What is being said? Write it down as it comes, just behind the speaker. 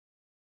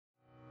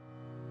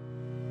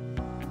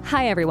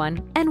Hi,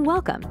 everyone, and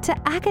welcome to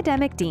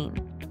Academic Dean,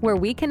 where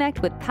we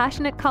connect with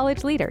passionate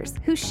college leaders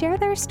who share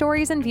their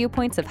stories and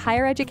viewpoints of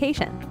higher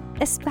education,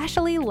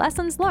 especially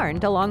lessons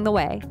learned along the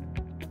way.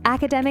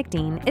 Academic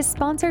Dean is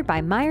sponsored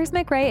by Myers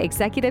McRae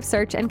Executive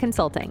Search and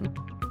Consulting.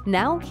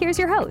 Now, here's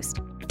your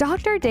host,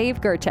 Dr.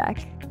 Dave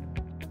Gerchek.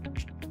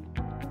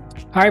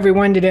 Hi,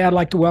 everyone. Today, I'd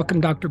like to welcome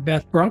Dr.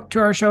 Beth Brunk to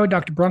our show.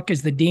 Dr. Brunk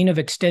is the Dean of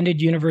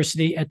Extended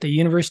University at the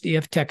University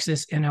of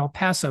Texas in El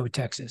Paso,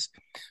 Texas.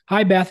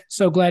 Hi, Beth.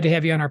 So glad to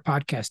have you on our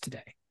podcast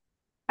today.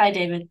 Hi,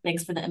 David.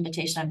 Thanks for the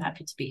invitation. I'm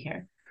happy to be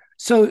here.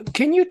 So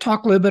can you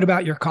talk a little bit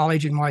about your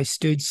college and why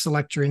students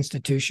select your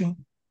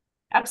institution?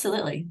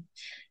 Absolutely.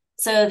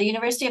 So the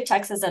University of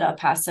Texas at El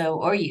Paso,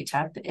 or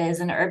UTEP, is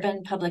an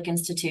urban public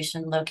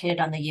institution located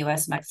on the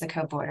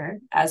U.S.-Mexico border,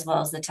 as well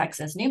as the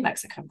Texas-New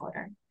Mexico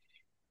border.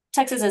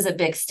 Texas is a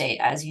big state,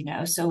 as you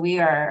know, so we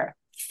are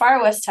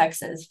far west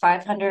Texas,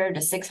 500 to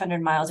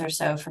 600 miles or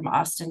so from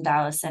Austin,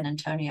 Dallas, San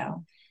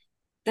Antonio.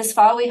 This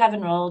fall, we have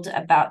enrolled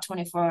about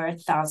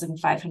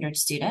 24,500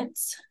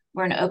 students.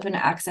 We're an open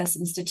access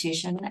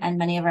institution, and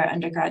many of our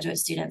undergraduate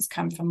students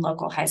come from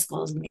local high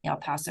schools in the El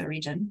Paso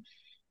region,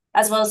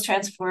 as well as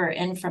transfer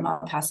in from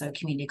El Paso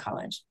Community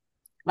College.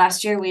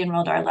 Last year, we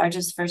enrolled our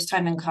largest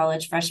first-time in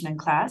college freshman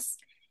class,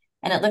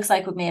 and it looks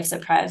like we may have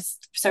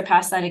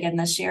surpassed that again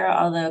this year,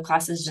 although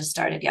classes just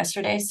started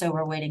yesterday, so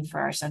we're waiting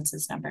for our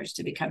census numbers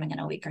to be coming in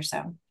a week or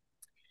so.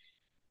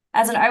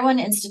 As an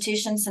R1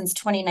 institution since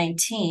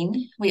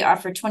 2019, we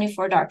offer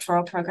 24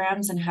 doctoral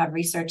programs and have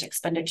research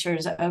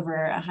expenditures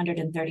over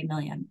 $130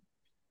 million.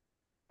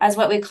 As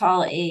what we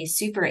call a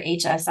super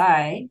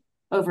HSI,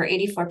 over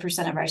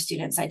 84% of our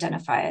students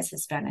identify as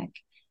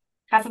Hispanic.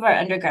 Half of our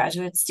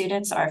undergraduate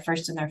students are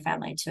first in their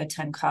family to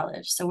attend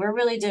college. So we're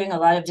really doing a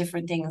lot of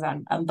different things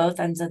on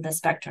both ends of the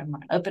spectrum,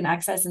 open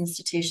access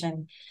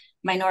institution,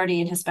 minority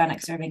and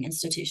Hispanic serving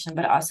institution,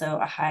 but also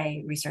a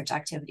high research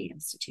activity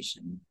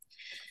institution.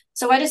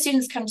 So why do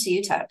students come to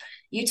UTEP?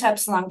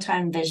 UTEP's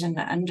longtime vision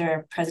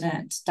under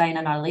President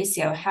Diana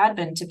Natalicio had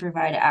been to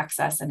provide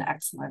access and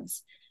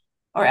excellence,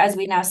 or as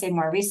we now say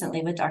more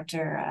recently with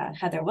Dr.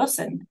 Heather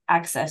Wilson,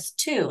 access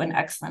to an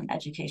excellent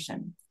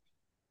education.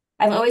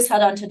 I've always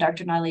held on to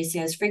Dr.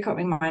 Natalicio's frequent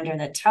reminder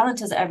that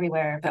talent is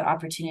everywhere, but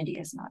opportunity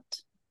is not.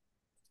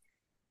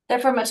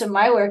 Therefore, much of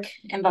my work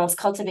involves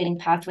cultivating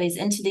pathways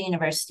into the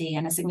university,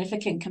 and a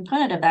significant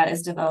component of that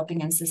is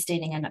developing and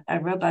sustaining a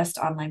robust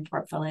online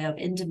portfolio of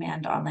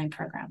in-demand online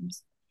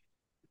programs.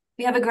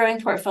 We have a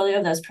growing portfolio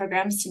of those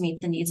programs to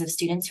meet the needs of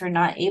students who are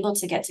not able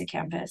to get to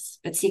campus,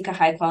 but seek a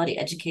high-quality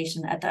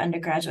education at the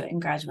undergraduate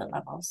and graduate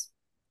levels.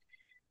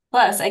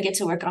 Plus, I get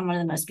to work on one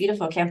of the most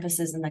beautiful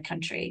campuses in the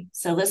country.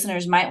 So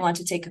listeners might want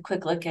to take a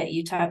quick look at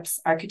UTEP's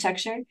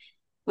architecture,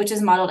 which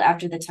is modeled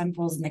after the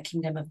temples in the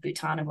Kingdom of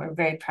Bhutan. And we're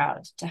very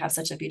proud to have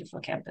such a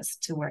beautiful campus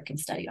to work and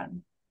study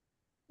on.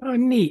 Oh,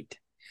 neat.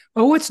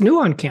 Well, what's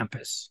new on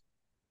campus?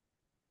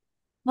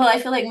 Well, I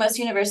feel like most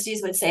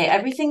universities would say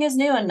everything is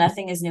new and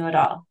nothing is new at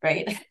all,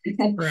 right?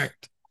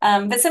 Correct.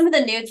 But some of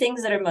the new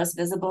things that are most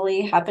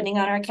visibly happening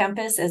on our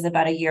campus is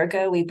about a year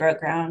ago, we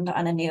broke ground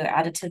on a new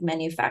additive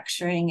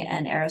manufacturing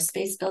and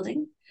aerospace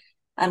building.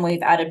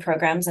 We've added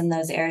programs in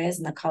those areas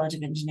in the College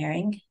of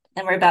Engineering.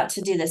 And we're about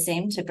to do the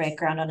same to break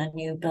ground on a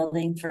new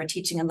building for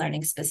teaching and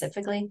learning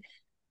specifically.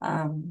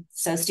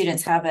 So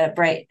students have a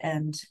bright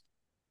and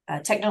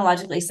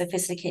technologically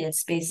sophisticated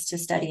space to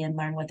study and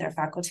learn with their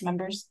faculty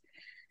members.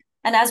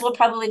 And as we'll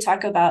probably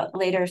talk about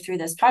later through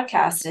this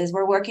podcast, is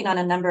we're working on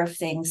a number of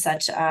things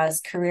such as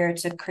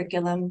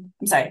curriculum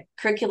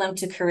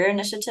to career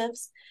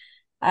initiatives.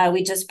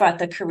 We just brought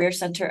the Career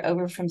Center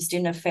over from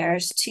Student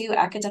Affairs to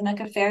Academic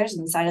Affairs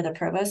inside of the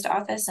Provost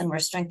office, and we're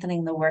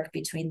strengthening the work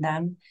between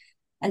them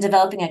and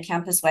developing a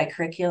campus-wide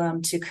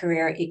curriculum to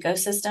career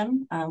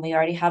ecosystem. We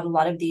already have a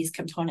lot of these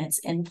components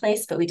in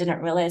place, but we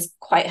didn't realize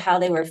quite how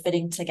they were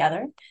fitting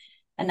together.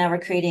 And now we're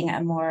creating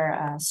a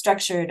more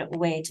structured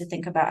way to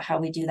think about how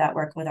we do that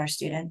work with our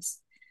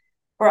students.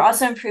 We're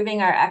also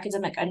improving our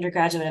academic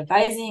undergraduate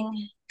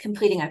advising,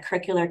 completing a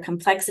curricular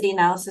complexity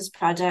analysis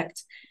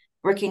project,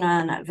 working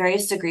on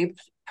various degree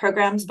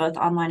programs, both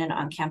online and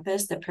on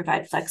campus, that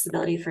provide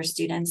flexibility for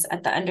students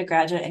at the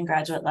undergraduate and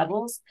graduate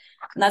levels.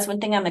 And that's one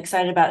thing I'm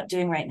excited about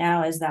doing right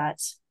now is that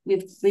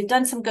we've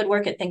done some good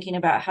work at thinking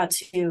about how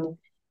to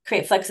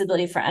create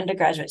flexibility for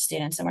undergraduate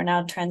students. And we're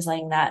now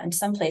translating that in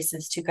some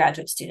places to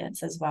graduate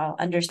students as well,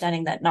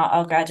 understanding that not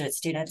all graduate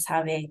students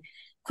have a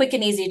quick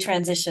and easy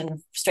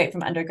transition straight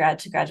from undergrad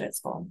to graduate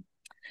school.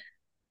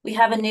 We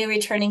have a new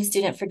returning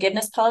student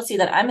forgiveness policy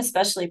that I'm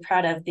especially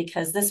proud of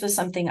because this was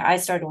something I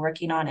started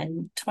working on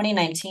in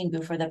 2019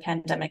 before the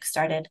pandemic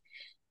started.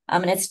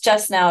 And it's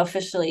just now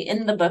officially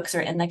in the books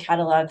or in the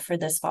catalog for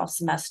this fall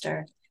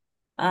semester.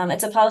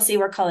 It's a policy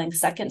we're calling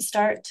Second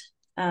Start.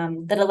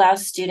 That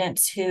allows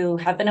students who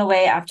have been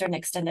away after an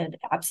extended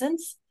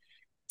absence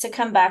to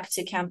come back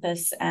to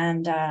campus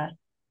and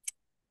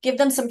give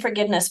them some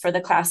forgiveness for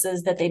the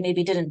classes that they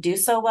maybe didn't do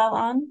so well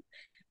on,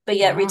 but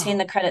yet retain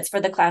the credits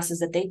for the classes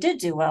that they did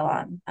do well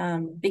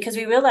on. Because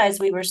we realized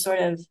we were sort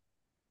of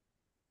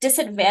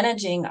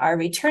disadvantaging our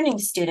returning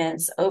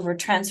students over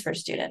transfer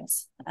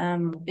students,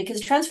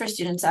 because transfer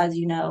students, as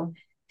you know,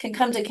 can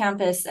come to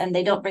campus and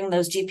they don't bring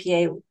that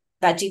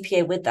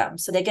GPA with them.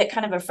 So they get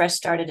kind of a fresh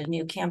start at a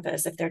new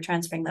campus if they're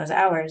transferring those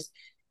hours.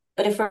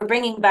 But if we're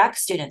bringing back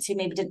students who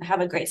maybe didn't have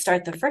a great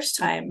start the first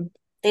time,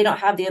 they don't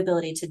have the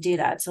ability to do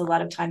that. So a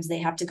lot of times they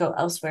have to go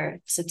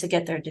elsewhere to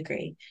get their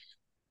degree.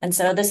 And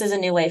so this is a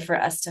new way for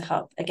us to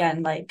help,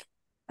 again,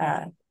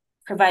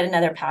 provide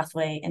another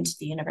pathway into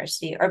the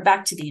university or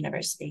back to the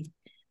university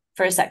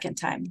for a second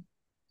time.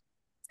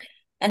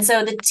 And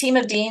so the team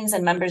of deans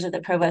and members of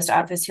the provost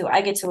office who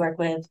I get to work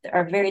with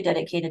are very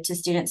dedicated to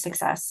student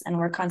success, and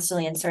we're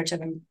constantly in search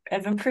of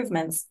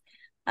improvements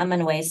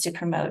and ways to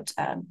promote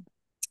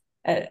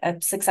a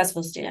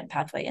successful student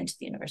pathway into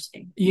the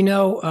university.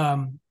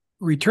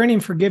 Returning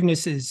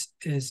forgiveness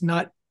is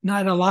not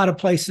a lot of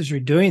places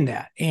are doing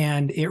that.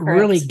 And it Correct.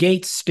 Really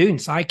gates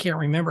students. I can't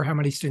remember how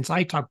many students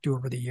I talked to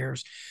over the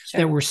years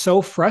that were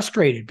so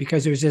frustrated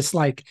because it was just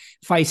like,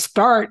 if I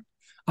start,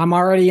 I'm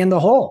already in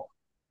the hole.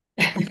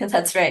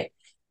 That's right.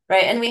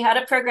 Right. And we had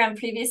a program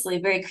previously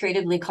very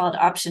creatively called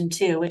Option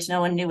 2, which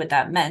no one knew what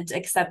that meant,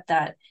 except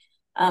that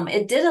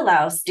it did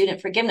allow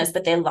student forgiveness,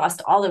 but they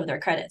lost all of their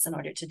credits in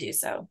order to do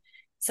so.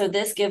 So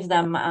this gives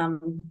them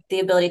the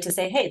ability to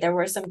say, hey, there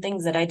were some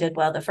things that I did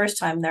well the first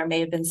time. There may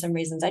have been some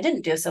reasons I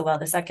didn't do so well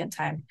the second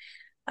time.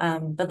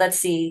 But let's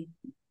see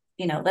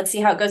how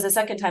it goes the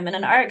second time. And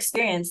in our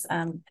experience,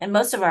 and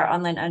most of our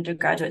online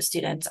undergraduate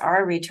students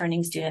are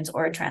returning students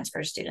or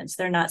transfer students.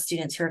 They're not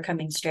students who are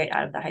coming straight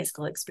out of the high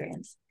school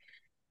experience.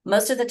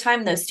 Most of the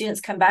time, those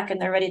students come back and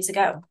they're ready to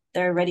go.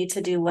 They're ready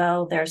to do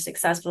well. They're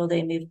successful.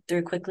 They move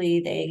through quickly.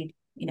 They,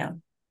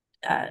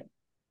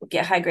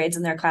 get high grades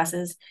in their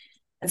classes.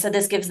 And so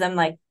this gives them,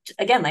 like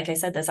I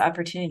said, this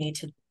opportunity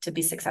to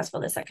be successful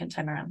the second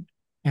time around.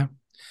 Yeah.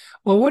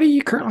 Well, what are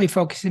you currently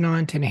focusing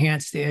on to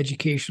enhance the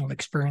educational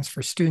experience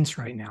for students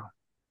right now?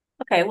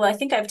 Okay. Well, I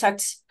think I've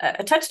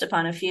touched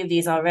upon a few of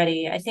these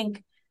already. I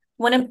think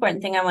one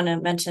important thing I want to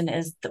mention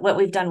is what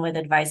we've done with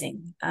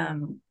advising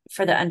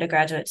for the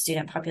undergraduate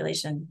student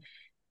population.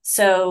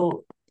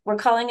 So we're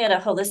calling it a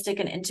holistic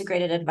and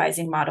integrated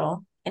advising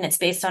model, and it's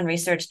based on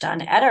research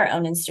done at our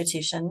own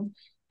institution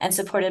and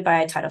supported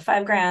by Title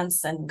V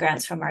grants and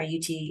grants from our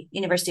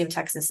University of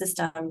Texas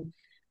system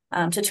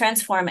to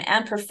transform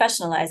and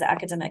professionalize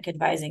academic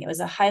advising. It was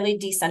a highly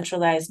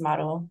decentralized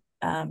model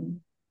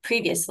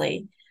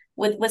previously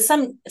with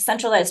some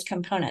centralized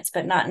components,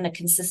 but not in a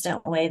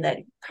consistent way that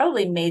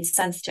probably made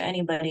sense to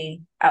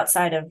anybody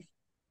outside of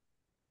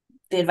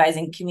the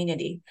advising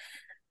community.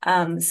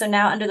 So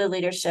now under the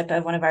leadership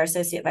of one of our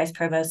associate vice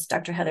provosts,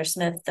 Dr. Heather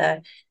Smith,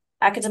 the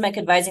Academic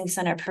Advising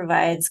Center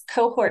provides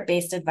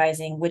cohort-based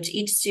advising, which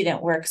each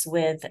student works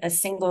with a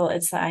single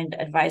assigned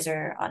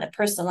advisor on a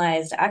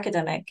personalized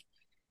academic,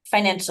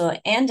 financial,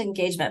 and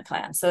engagement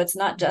plan. So it's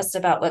not just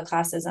about what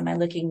classes am I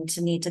looking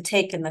to need to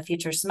take in the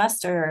future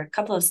semester or a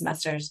couple of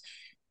semesters,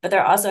 but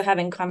they're also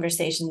having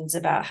conversations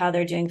about how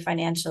they're doing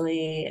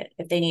financially,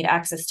 if they need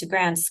access to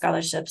grants,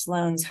 scholarships,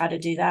 loans, how to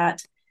do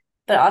that,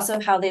 but also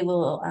how they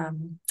will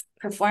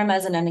perform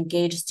as an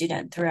engaged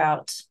student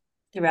throughout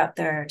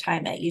their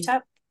time at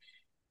UTEP.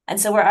 And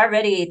so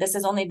this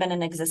has only been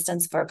in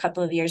existence for a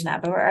couple of years now,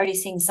 but we're already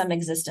seeing some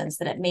existence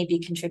that it may be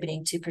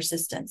contributing to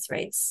persistence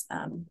rates,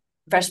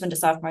 freshman to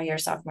sophomore year,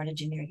 sophomore to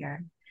junior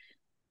year.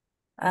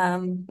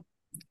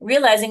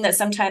 Realizing that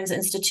sometimes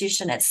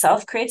institution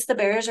itself creates the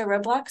barriers or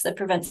roadblocks that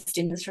prevent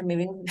students from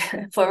moving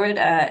forward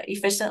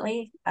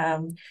efficiently.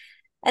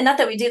 And not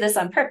that we do this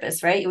on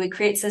purpose, right? We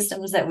create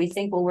systems that we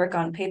think will work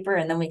on paper,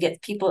 and then we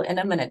get people in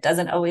them and it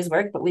doesn't always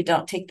work, but we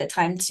don't take the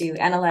time to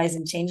analyze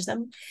and change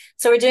them.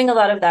 So we're doing a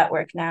lot of that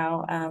work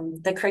now.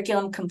 The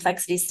curriculum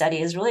complexity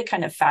study is really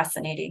kind of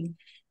fascinating.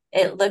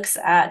 It looks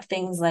at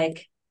things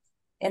like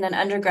in an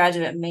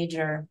undergraduate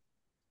major,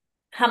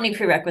 how many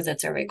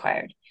prerequisites are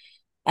required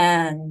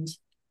and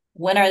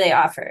when are they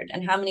offered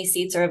and how many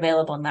seats are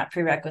available in that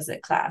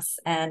prerequisite class?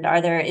 And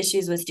are there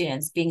issues with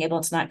students being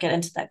able to not get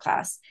into that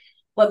class?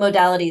 What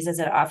modalities is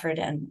it offered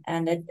in?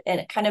 And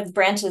it kind of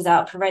branches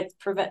out,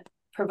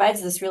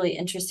 provides this really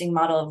interesting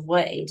model of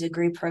what a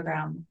degree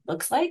program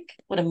looks like,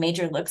 what a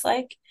major looks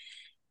like.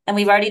 And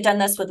we've already done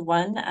this with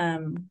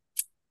one.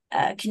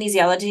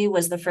 Kinesiology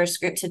was the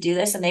first group to do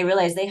this, and they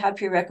realized they had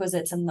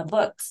prerequisites in the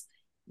books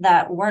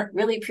that weren't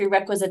really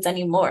prerequisites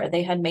anymore.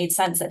 They had made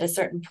sense at a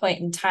certain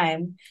point in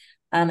time.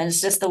 And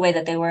it's just the way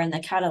that they were in the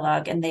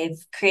catalog, and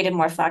they've created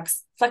more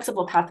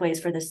flexible pathways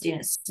for the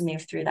students to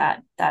move through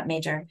that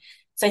major.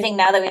 So I think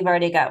now that we've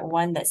already got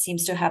one that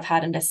seems to have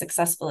had a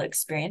successful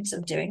experience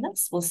of doing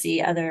this, we'll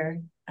see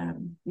other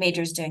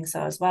majors doing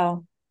so as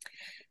well.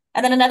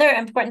 And then another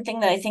important thing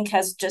that I think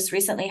has just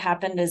recently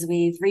happened is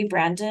we've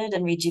rebranded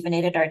and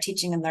rejuvenated our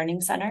Teaching and Learning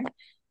Center.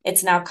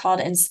 It's now called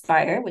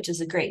Inspire, which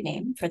is a great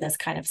name for this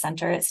kind of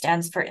center. It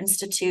stands for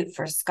Institute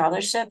for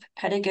Scholarship,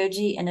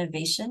 Pedagogy,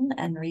 Innovation,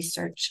 and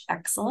Research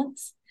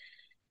Excellence.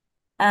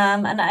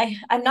 And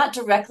I'm not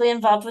directly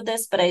involved with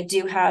this, but I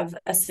do have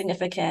a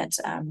significant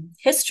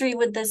history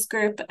with this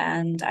group,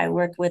 and I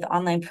work with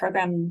online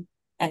program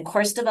and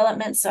course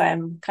development. So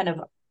I'm kind of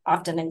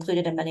often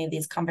included in many of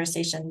these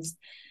conversations.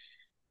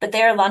 But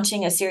they are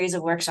launching a series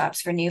of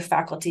workshops for new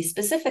faculty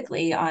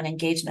specifically on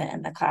engagement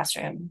in the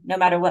classroom, no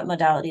matter what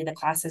modality the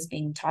class is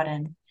being taught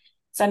in.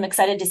 So I'm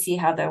excited to see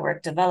how their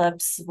work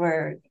develops.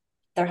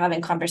 They're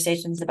having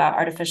conversations about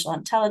artificial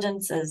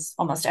intelligence, as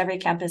almost every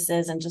campus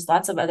is, and just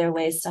lots of other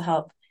ways to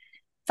help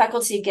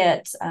faculty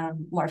get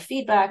more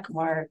feedback,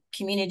 more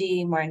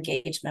community, more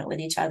engagement with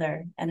each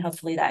other. And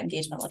hopefully that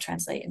engagement will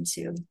translate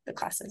into the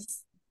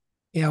classes.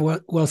 Yeah,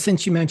 well,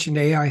 since you mentioned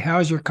AI, how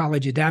is your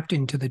college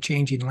adapting to the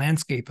changing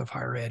landscape of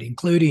higher ed,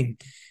 including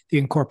the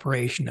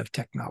incorporation of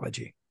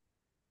technology?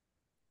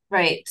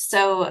 Right.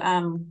 So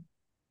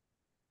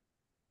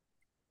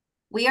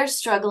we are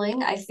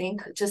struggling, I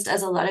think, just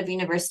as a lot of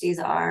universities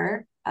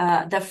are.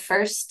 The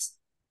first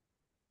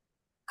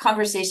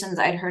conversations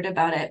I'd heard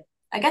about it,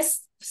 I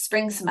guess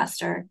spring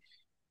semester,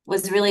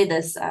 was really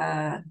this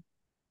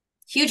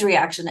huge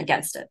reaction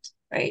against it,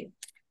 right?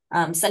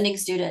 Sending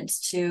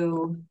students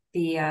to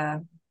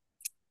the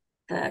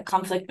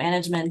conflict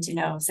management,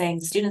 saying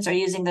students are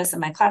using this in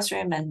my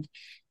classroom and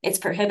it's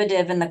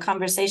prohibitive. And the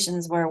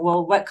conversations were,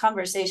 well, what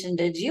conversation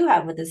did you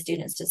have with the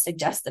students to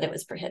suggest that it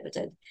was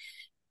prohibited?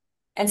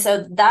 And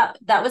so that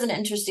was an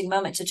interesting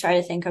moment to try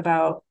to think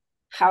about,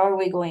 how are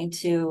we going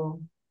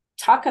to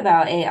talk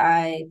about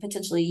AI,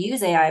 potentially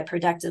use AI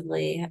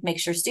productively, make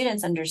sure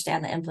students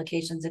understand the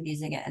implications of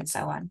using it, and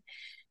so on.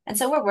 And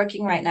so we're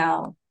working right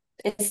now.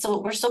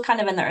 We're still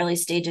kind of in the early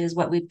stages.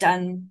 What we've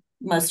done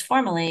most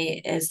formally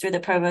is, through the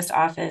provost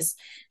office,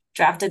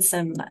 drafted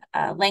some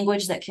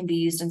language that can be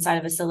used inside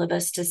of a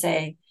syllabus to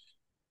say,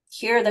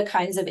 here are the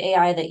kinds of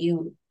AI that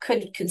you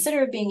could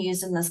consider being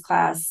used in this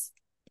class.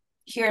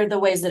 Here are the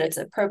ways that it's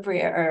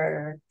appropriate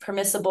or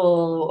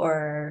permissible,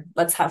 or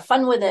let's have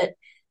fun with it.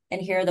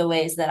 And here are the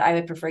ways that I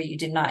would prefer you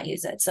do not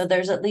use it. So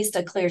there's at least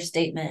a clear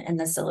statement in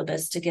the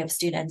syllabus to give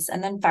students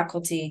and then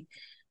faculty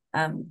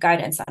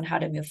guidance on how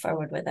to move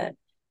forward with it.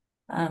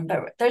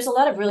 But there's a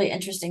lot of really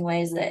interesting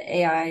ways that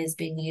AI is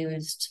being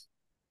used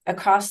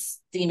across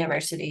the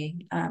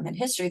university, in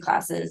history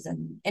classes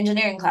and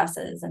engineering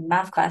classes and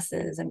math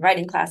classes and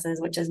writing classes,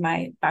 which is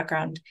my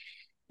background.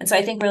 And so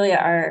I think really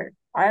our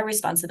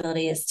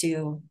responsibility is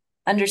to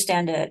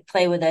understand it,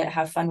 play with it,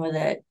 have fun with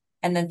it,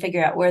 and then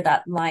figure out where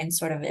that line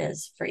sort of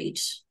is for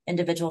each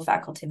individual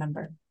faculty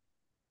member.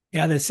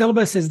 Yeah, the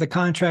syllabus is the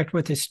contract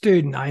with the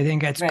student. I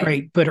think that's Right.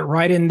 great. Put it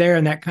right in there,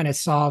 and that kind of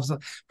solves,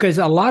 because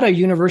a lot of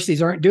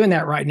universities aren't doing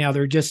that right now.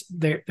 They're just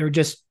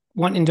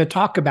wanting to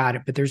talk about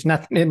it, but there's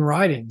nothing in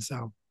writing.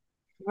 So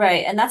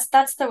right, and that's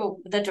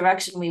the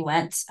direction we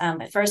went.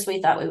 At first,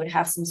 we thought we would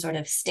have some sort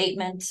of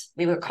statement.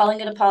 We were calling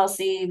it a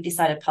policy. We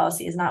decided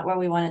policy is not where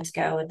we wanted to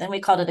go. And then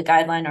we called it a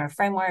guideline or a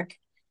framework.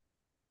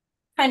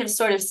 Kind of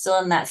sort of still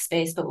in that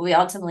space, but what we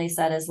ultimately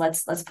said is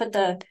let's put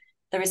the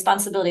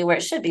responsibility where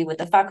it should be, with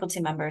the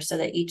faculty member, so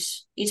that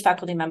each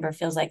faculty member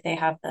feels like they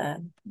have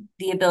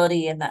the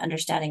ability and the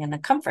understanding and the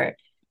comfort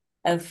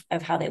of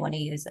how they want to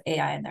use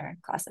AI in their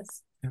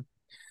classes. yeah.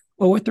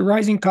 Well, with the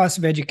rising cost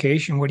of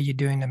education, what are you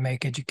doing to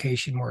make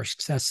education more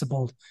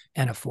accessible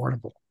and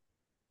affordable?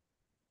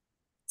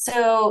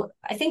 So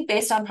I think,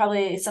 based on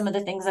probably some of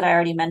the things that I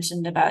already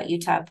mentioned about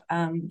UTEP,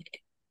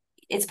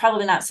 it's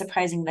probably not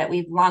surprising that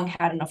we've long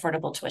had an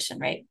affordable tuition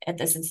rate at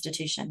this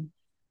institution.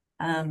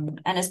 And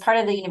as part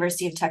of the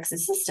University of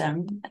Texas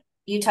system,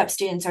 UTEP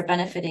students are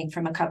benefiting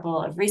from a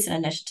couple of recent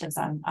initiatives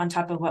on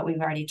top of what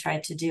we've already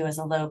tried to do as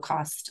a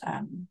low-cost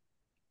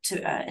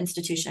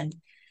institution.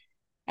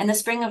 In the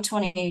spring of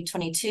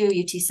 2022,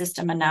 UT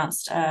system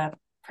announced a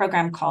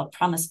program called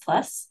Promise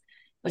Plus,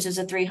 which is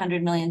a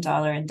 $300 million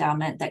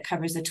endowment that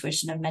covers the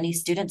tuition of many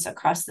students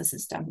across the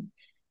system.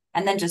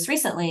 And then just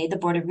recently, the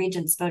Board of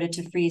Regents voted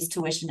to freeze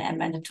tuition and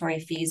mandatory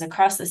fees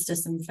across the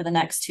system for the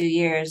next 2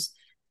 years,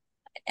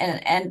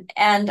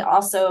 and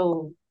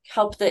also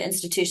help the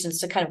institutions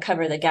to kind of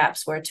cover the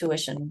gaps where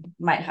tuition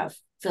might have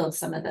filled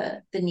some of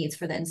the needs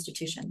for the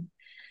institution.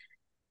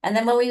 And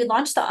then when we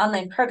launched the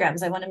online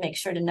programs, I want to make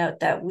sure to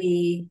note that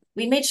we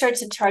made sure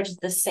to charge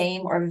the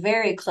same or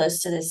very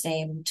close to the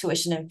same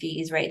tuition and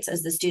fees rates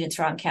as the students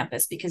who are on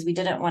campus, because we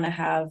didn't want to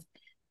have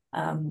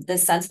the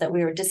sense that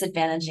we were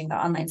disadvantaging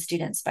the online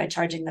students by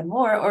charging them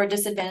more, or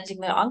disadvantaging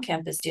the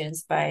on-campus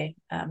students by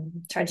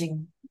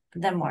charging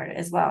them more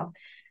as well.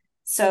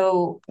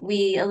 So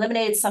we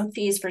eliminated some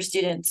fees for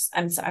students.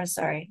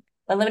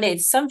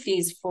 Eliminated some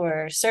fees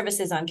for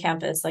services on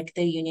campus, like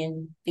the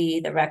union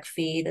fee, the rec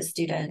fee, the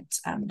student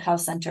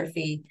health center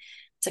fee,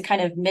 to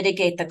kind of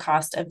mitigate the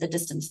cost of the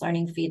distance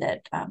learning fee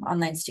that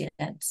online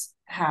students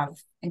have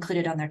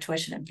included on their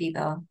tuition and fee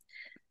bill.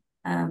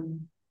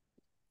 And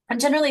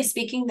generally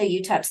speaking, the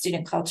UTEP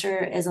student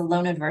culture is a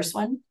loan-averse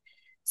one.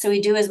 So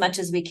we do as much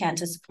as we can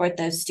to support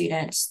those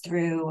students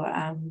through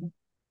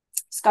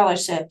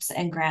scholarships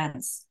and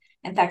grants.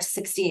 In fact,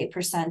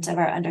 68% of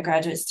our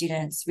undergraduate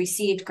students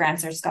received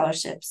grants or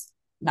scholarships,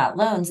 not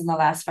loans, in the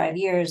last 5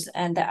 years.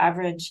 And the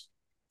average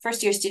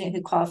first-year student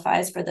who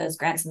qualifies for those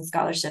grants and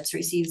scholarships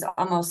receives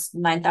almost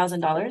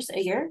 $9,000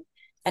 a year.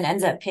 and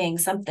ends up paying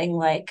something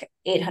like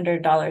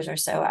 $800 or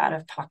so out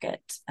of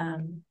pocket.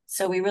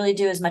 So we really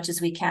do as much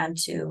as we can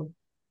to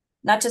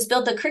not just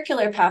build the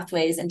curricular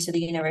pathways into the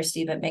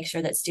university, but make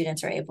sure that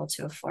students are able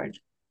to afford.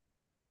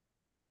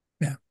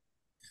 Yeah.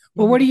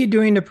 Well, what are you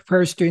doing to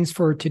prepare students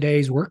for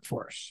today's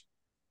workforce?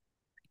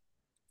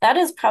 That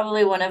is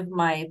probably one of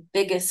my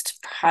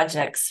biggest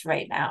projects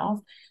right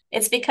now.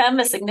 It's become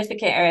a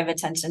significant area of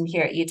attention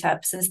here at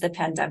UTEP since the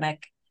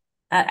pandemic,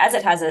 as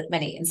it has at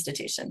many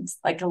institutions.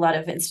 Like a lot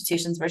of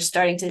institutions, we're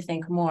starting to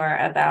think more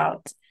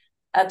about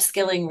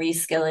upskilling,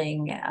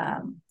 reskilling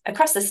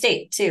across the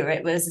state too.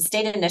 It was a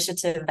state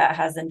initiative that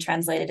has been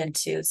translated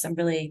into some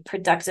really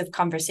productive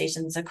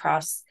conversations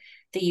across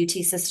the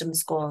UT system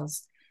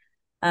schools.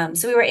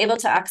 So we were able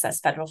to access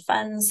federal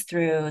funds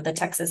through the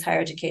Texas Higher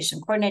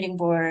Education Coordinating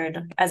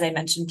Board, as I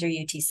mentioned, through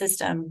UT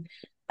System,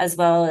 as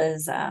well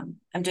as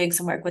I'm doing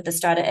some work with the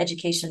Strata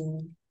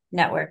Education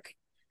Network.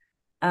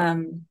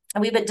 And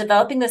we've been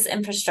developing this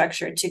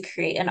infrastructure to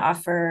create and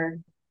offer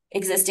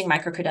existing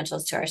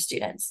micro-credentials to our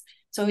students.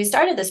 So when we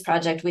started this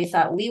project, we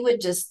thought we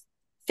would just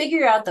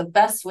figure out the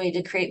best way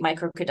to create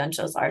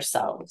micro-credentials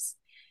ourselves.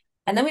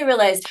 And then we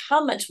realized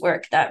how much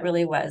work that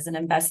really was, an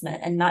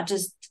investment, and not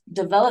just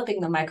developing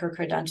the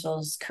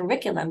micro-credentials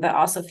curriculum, but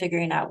also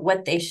figuring out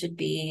what they should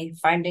be,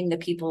 finding the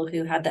people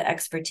who had the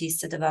expertise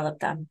to develop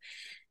them.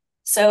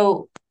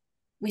 So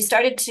we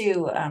started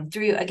to,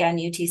 through, again,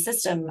 UT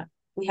System,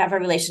 we have a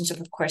relationship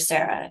with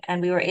Coursera,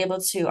 and we were able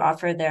to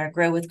offer their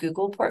Grow with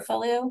Google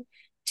portfolio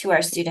to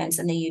our students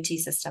in the UT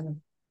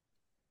System.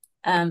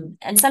 And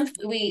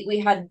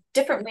we had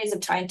different ways of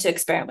trying to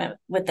experiment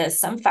with this.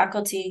 Some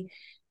faculty,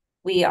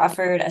 we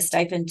offered a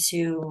stipend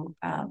to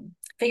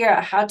figure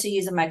out how to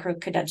use a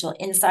micro-credential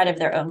inside of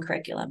their own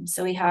curriculum.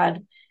 So we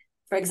had,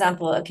 for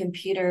example, a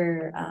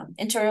computer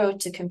intro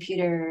to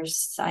computer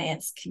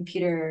science,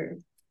 computer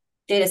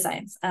data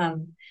science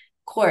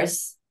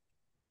course.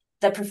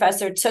 The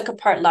professor took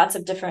apart lots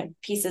of different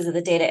pieces of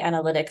the data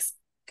analytics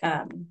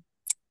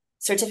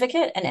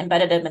certificate and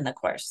embedded them in the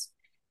course.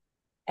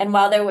 And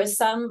while there was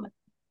some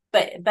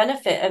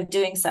benefit of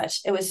doing such,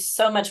 it was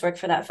so much work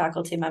for that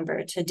faculty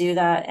member to do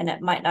that, and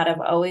it might not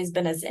have always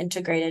been as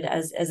integrated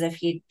as if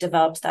he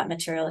developed that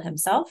material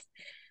himself.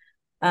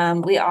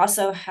 We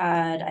also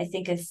had, I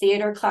think, a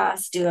theater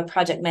class do a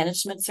project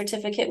management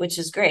certificate, which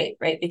is great,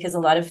 right? Because a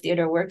lot of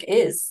theater work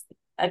is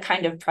a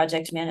kind of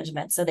project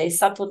management. So they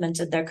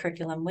supplemented their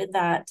curriculum with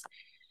that.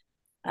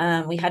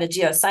 We had a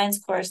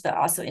geoscience course that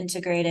also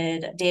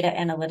integrated data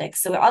analytics.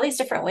 So all these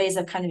different ways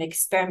of kind of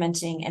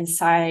experimenting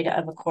inside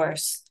of a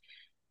course.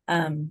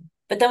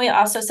 But then we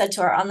also said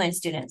to our online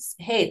students,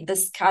 hey,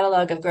 this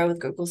catalog of Grow with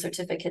Google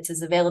certificates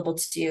is available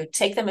to you.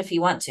 Take them if you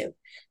want to.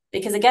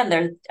 Because again,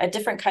 they're a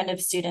different kind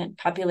of student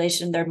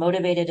population. They're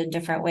motivated in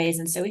different ways.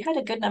 And so we had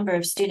a good number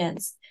of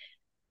students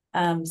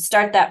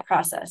start that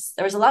process.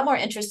 There was a lot more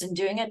interest in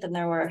doing it than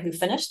there were who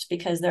finished,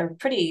 because they're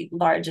pretty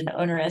large and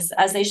onerous,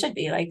 as they should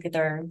be, like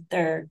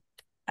they're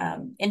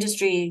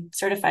industry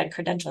certified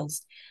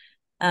credentials.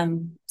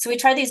 So we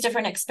tried these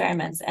different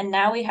experiments, and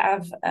now we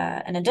have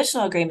an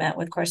additional agreement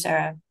with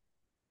Coursera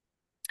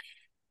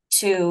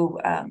to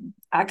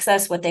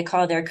access what they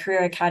call their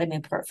Career Academy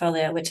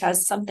portfolio, which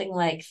has something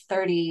like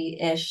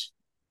 30-ish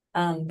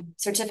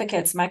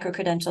certificates,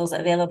 micro-credentials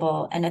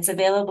available, and it's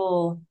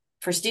available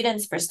for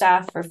students, for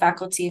staff, for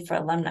faculty, for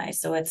alumni.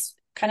 So it's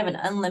kind of an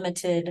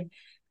unlimited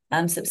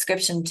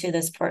subscription to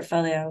this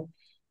portfolio.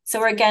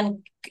 So we're,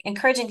 again,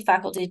 encouraging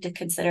faculty to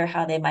consider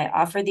how they might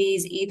offer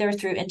these, either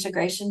through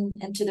integration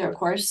into their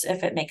course,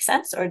 if it makes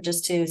sense, or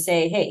just to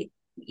say, hey,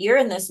 you're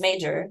in this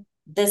major,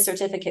 this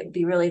certificate would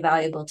be really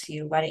valuable to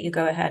you. Why don't you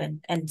go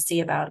ahead and see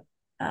about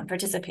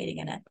participating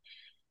in it?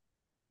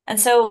 And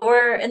so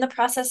we're in the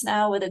process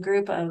now with a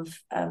group of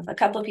a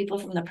couple of people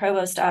from the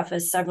provost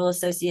office, several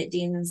associate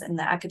deans in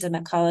the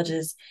academic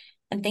colleges,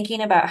 and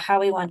thinking about how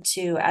we want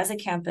to, as a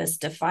campus,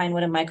 define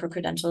what a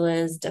micro-credential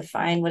is,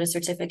 define what a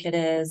certificate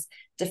is,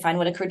 define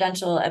what a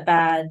credential, a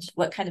badge,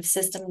 what kind of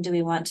system do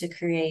we want to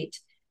create.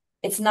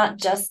 It's not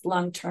just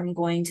long-term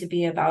going to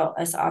be about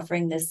us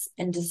offering this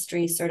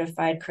industry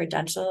certified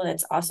credential.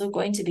 It's also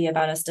going to be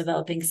about us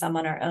developing some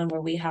on our own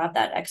where we have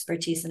that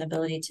expertise and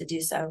ability to do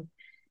so.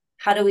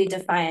 How do we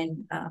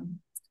define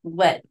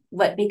what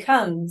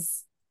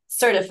becomes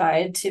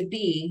certified to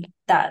be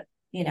that,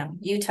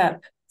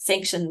 UTEP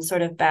sanctioned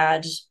sort of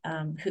badge?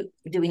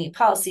 Do we need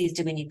policies?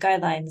 Do we need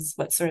guidelines?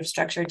 What sort of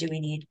structure do we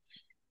need?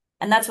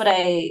 And that's what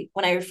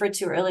when I referred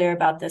to earlier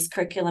about this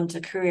curriculum to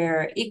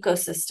career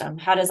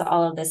ecosystem, how does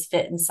all of this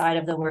fit inside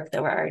of the work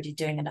that we're already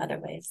doing in other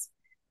ways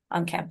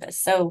on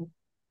campus? So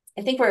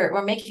I think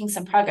we're making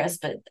some progress,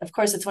 but of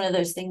course it's one of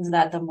those things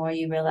that the more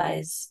you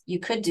realize you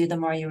could do, the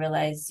more you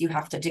realize you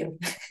have to do,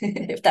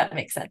 if that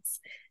makes sense.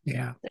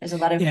 Yeah. There's a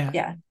lot of,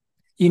 yeah.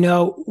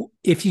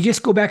 If you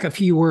just go back a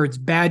few words,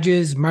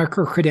 badges,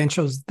 micro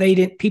credentials,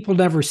 people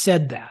never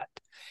said that.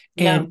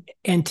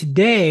 And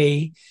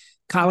today,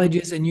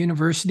 colleges and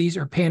universities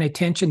are paying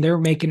attention. They're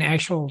making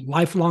actual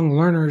lifelong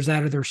learners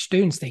out of their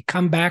students. They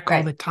come back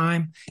all the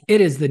time. It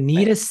is the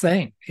neatest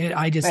thing.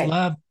 I just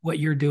love what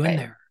you're doing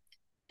there.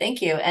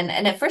 Thank you. And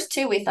at first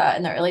too, we thought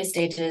in the early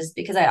stages,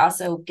 because I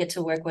also get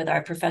to work with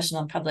our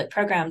professional and public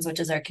programs, which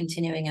is our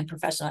continuing and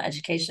professional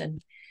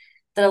education,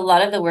 that a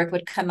lot of the work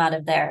would come out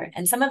of there.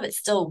 And some of it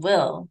still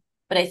will,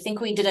 but I think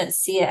we didn't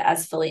see it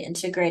as fully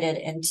integrated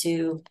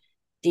into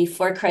the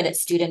 4-credit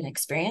student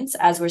experience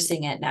as we're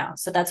seeing it now.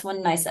 So that's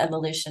one nice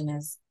evolution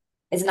is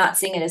not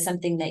seeing it as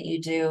something that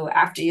you do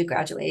after you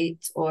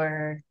graduate,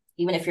 or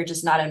even if you're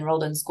just not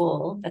enrolled in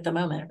school at the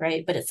moment,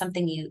 right? But it's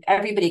something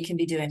everybody can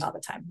be doing all the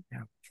time.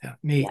 Yeah,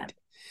 neat. Yeah.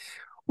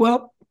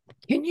 Well,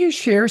 can you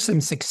share some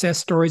success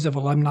stories of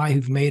alumni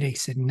who've made a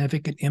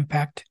significant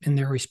impact in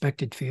their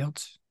respected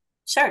fields?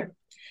 Sure.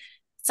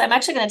 So I'm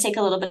actually going to take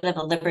a little bit of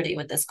a liberty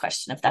with this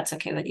question, if that's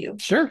okay with you.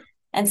 Sure.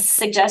 And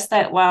suggest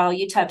that while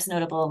UTEP's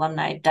notable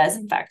alumni does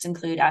in fact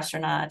include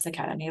astronauts,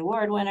 Academy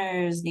Award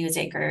winners, news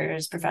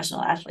anchors,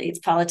 professional athletes,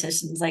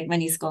 politicians, like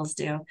many schools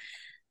do,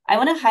 I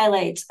want to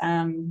highlight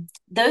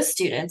those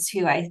students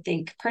who I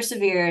think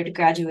persevered,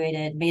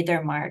 graduated, made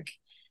their mark.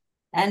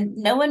 And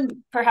no one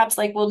perhaps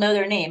will know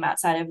their name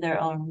outside of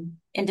their own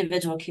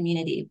individual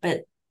community.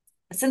 But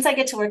since I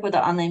get to work with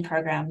the online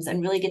programs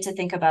and really get to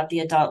think about the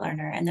adult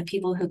learner and the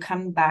people who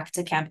come back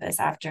to campus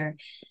after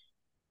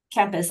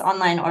campus,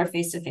 online or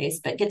face-to-face,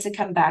 but get to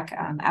come back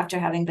after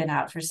having been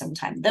out for some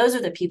time, those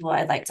are the people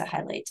I'd like to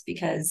highlight,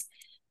 because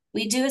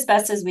we do as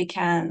best as we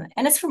can.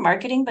 And it's for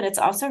marketing, but it's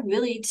also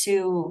really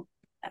to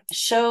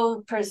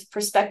show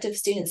prospective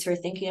students who are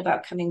thinking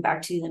about coming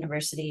back to the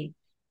university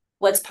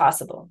what's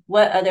possible,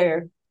 what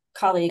other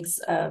colleagues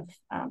of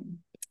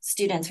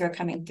students who are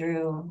coming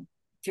through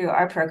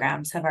our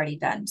programs have already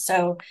done.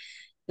 So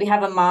we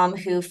have a mom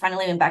who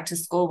finally went back to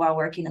school while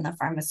working in the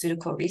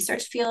pharmaceutical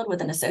research field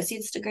with an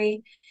associate's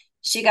degree.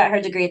 She got her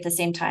degree at the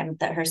same time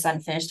that her son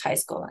finished high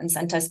school and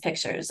sent us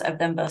pictures of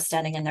them both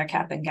standing in their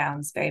cap and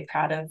gowns, very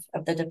proud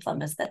of the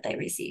diplomas that they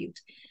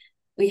received.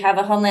 We have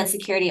a Homeland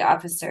Security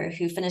officer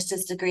who finished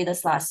his degree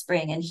this last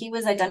spring, and he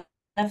was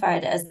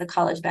identified as the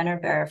college banner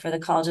bearer for the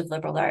College of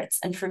Liberal Arts.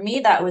 And for me,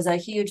 that was a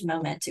huge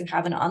moment to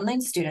have an online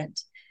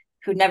student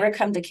who'd never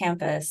come to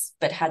campus,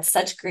 but had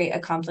such great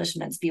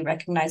accomplishments be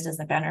recognized as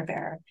the banner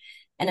bearer.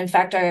 And in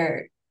fact,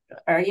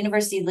 our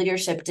university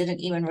leadership didn't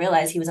even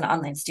realize he was an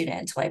online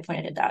student until I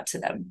pointed it out to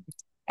them.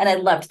 And I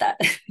loved that.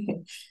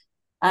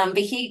 But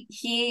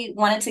he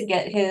wanted to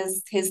get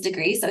his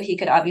degree so he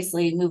could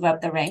obviously move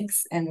up the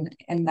ranks in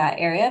that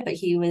area, but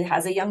he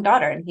has a young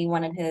daughter and he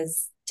wanted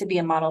his to be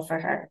a model for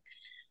her.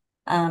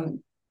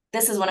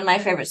 This is one of my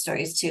favorite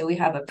stories too. We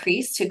have a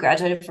priest who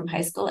graduated from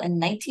high school in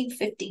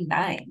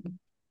 1959,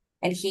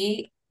 and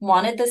he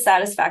wanted the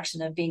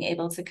satisfaction of being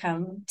able to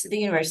come to the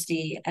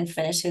university and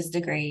finish his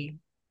degree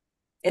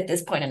at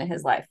this point in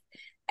his life.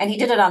 And he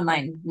did it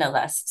online, no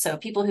less. So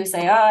people who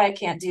say, oh, I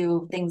can't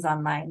do things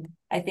online,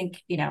 I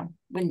think,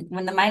 when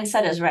the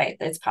mindset is right,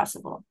 it's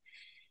possible.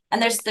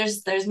 And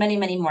there's many,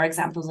 many more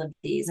examples of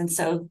these. And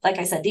so, like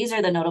I said, these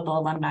are the notable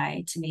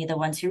alumni to me, the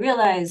ones who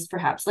realized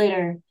perhaps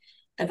later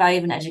the value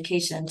of an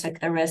education, took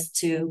the risk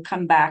to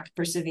come back,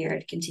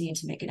 persevered, continue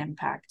to make an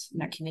impact in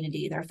their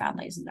community, their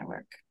families, and their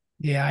work.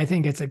 Yeah, I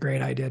think it's a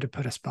great idea to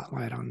put a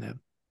spotlight on them.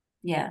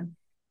 Yeah.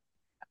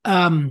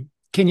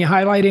 Can you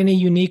highlight any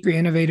unique or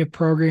innovative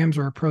programs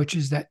or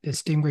approaches that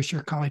distinguish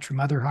your college from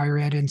other higher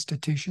ed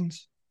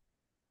institutions?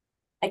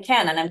 I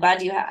can, and I'm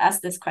glad you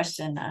asked this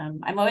question.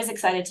 I'm always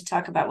excited to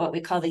talk about what we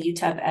call the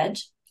UTEP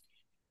Edge.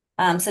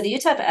 So the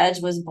UTEP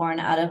Edge was born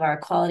out of our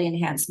quality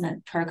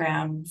enhancement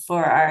program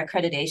for our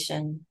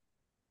accreditation,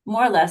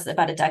 more or less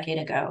about a decade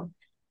ago.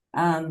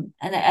 And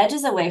the Edge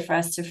is a way for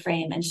us to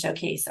frame and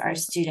showcase our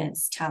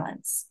students'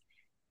 talents.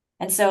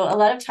 And so a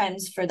lot of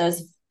times for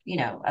those,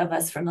 of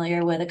us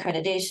familiar with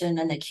accreditation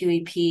and the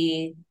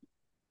QEP,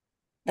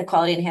 the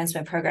quality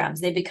enhancement programs,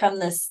 they become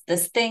this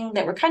thing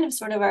that we're kind of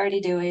sort of already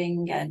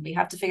doing, and we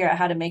have to figure out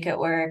how to make it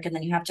work, and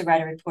then you have to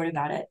write a report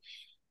about it.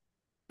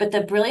 But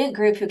the brilliant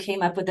group who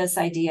came up with this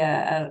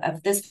idea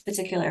of this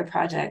particular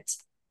project,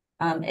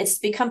 it's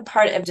become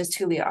part of just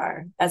who we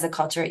are as a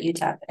culture at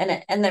UTEP.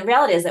 And the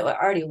reality is that it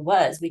already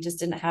was, we just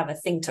didn't have a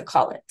thing to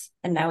call it.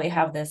 And now we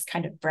have this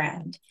kind of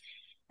brand.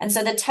 And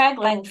so the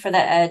tagline for the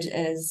Edge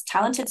is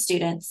talented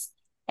students,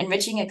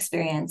 enriching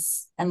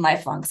experience, and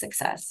lifelong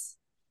success.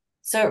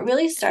 So it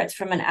really starts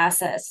from an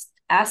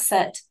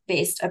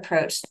asset-based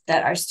approach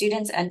that our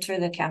students enter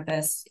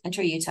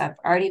UTEP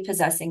already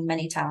possessing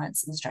many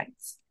talents and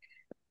strengths.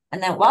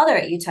 And then while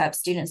they're at UTEP,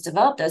 students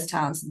develop those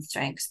talents and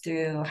strengths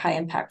through high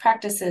impact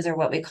practices, or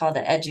what we call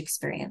the Edge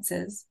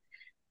experiences.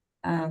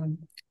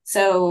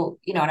 So,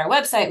 on our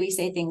website, we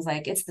say things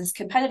like, it's this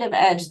competitive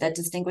edge that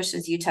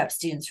distinguishes UTEP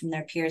students from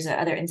their peers at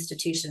other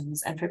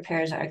institutions and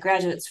prepares our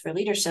graduates for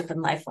leadership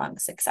and lifelong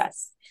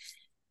success.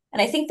 And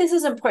I think this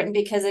is important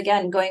because,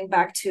 again, going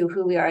back to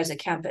who we are as a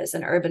campus,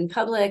 an urban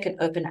public, an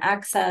open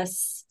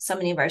access, so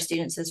many of our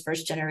students as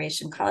first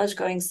generation college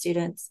going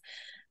students,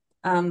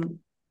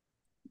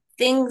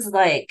 things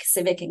like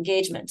civic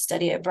engagement,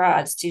 study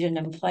abroad, student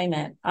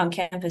employment,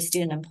 on-campus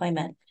student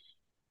employment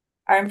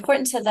are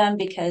important to them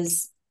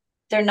because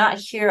they're not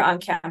here on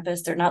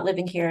campus. They're not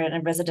living here in a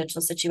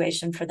residential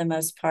situation for the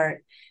most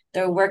part.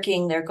 They're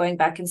working, they're going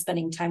back and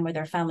spending time with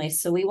their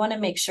families. So we want to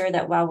make sure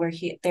that while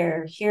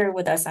they're here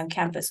with us on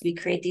campus, we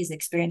create these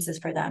experiences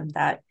for them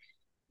that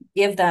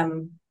give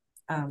them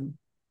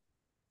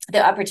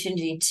the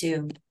opportunity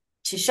to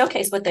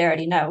showcase what they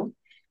already know,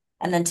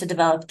 and then to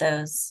develop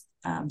those,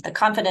 the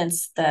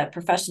confidence, the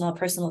professional,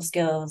 personal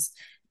skills,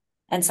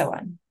 and so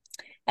on.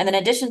 And in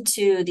addition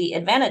to the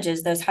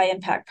advantages, those high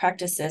impact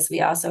practices,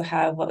 we also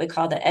have what we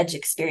call the edge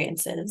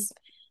experiences.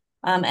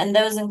 And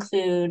those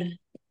include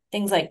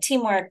things like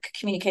teamwork,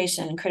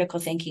 communication, critical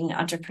thinking,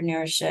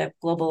 entrepreneurship,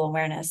 global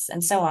awareness,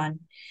 and so on.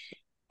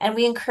 And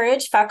we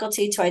encourage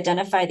faculty to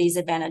identify these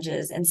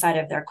advantages inside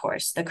of their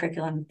course, the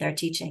curriculum they're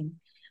teaching.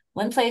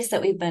 One place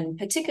that we've been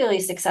particularly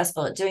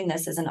successful at doing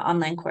this is in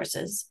online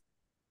courses.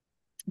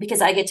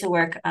 Because I get to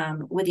work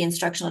with the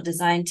instructional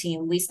design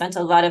team, we spent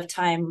a lot of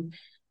time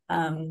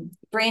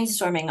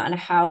brainstorming on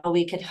how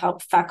we could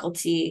help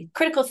faculty,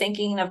 critical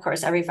thinking. Of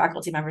course, every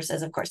faculty member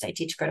says, of course, I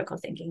teach critical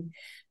thinking.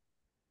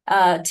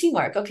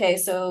 Teamwork. Okay,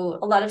 so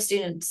a lot of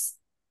students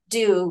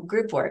do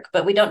group work,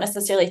 but we don't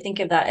necessarily think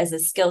of that as a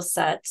skill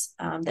set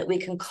that we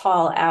can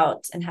call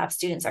out and have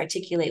students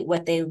articulate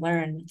what they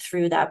learn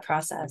through that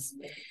process.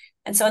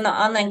 And so in the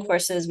online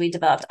courses, we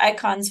developed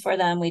icons for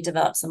them. We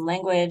developed some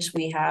language.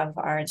 We have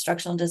our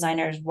instructional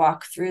designers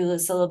walk through the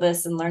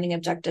syllabus and learning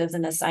objectives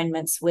and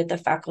assignments with the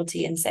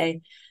faculty and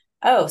say,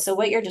 oh, so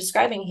what you're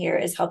describing here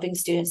is helping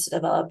students to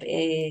develop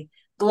a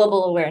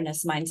global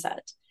awareness mindset.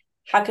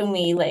 How can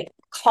we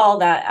call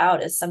that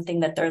out as something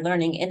that they're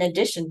learning in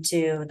addition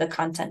to the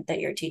content that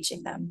you're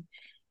teaching them?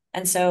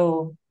 And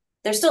so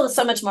there's still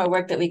so much more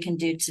work that we can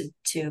do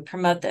to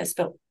promote this.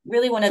 But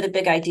really one of the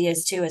big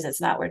ideas too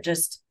is we're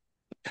just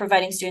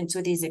providing students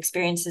with these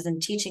experiences and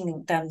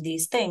teaching them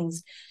these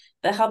things,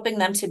 but helping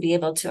them to be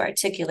able to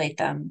articulate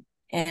them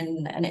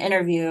in an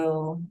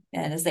interview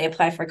and as they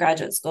apply for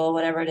graduate school,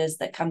 whatever it is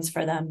that comes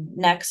for them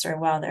next or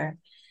while they're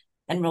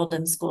enrolled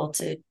in school,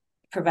 to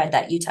provide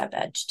that UTEP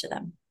edge to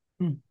them.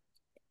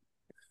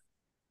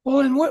 Well,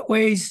 in what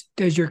ways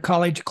does your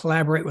college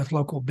collaborate with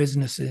local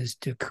businesses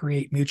to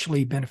create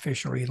mutually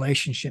beneficial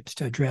relationships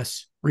to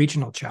address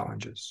regional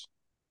challenges?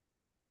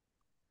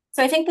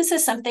 So I think this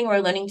is something we're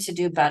learning to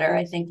do better.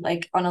 I think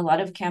on a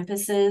lot of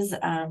campuses,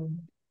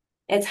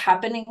 it's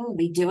happening.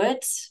 We do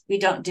it. We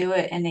don't do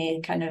it in a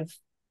kind of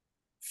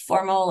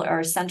formal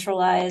or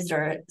centralized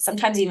or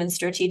sometimes even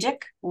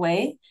strategic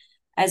way.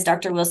 As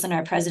Dr. Wilson,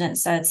 our president,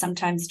 said,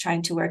 sometimes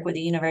trying to work with a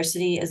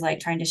university is like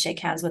trying to shake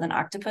hands with an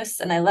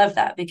octopus. And I love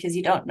that because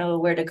you don't know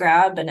where to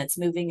grab and it's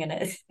moving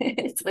and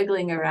it's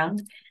wiggling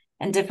around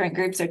and different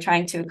groups are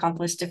trying to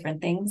accomplish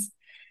different things.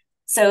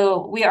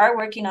 So we are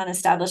working on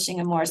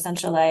establishing a more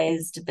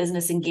centralized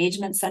business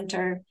engagement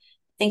center,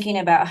 thinking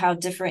about how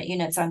different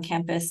units on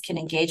campus can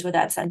engage with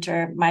that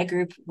center. My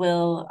group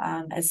will,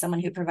 as someone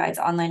who provides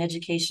online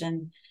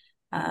education,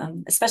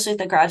 especially at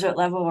the graduate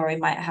level where we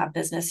might have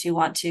business who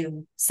want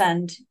to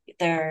send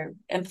their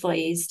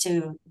employees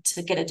to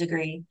get a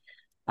degree,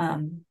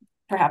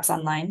 perhaps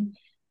online.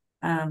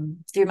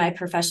 Through my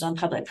professional and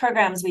public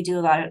programs, we do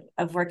a lot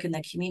of work in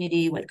the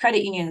community with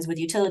credit unions, with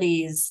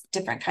utilities,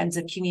 different kinds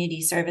of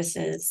community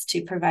services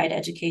to provide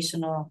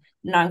educational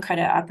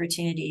non-credit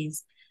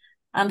opportunities.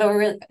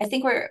 But I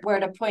think we're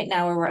at a point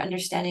now where we're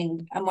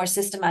understanding a more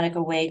systematic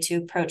way to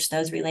approach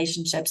those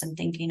relationships and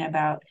thinking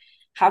about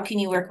how can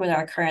you work with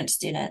our current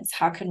students?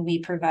 How can we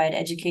provide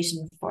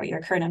education for your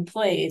current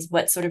employees?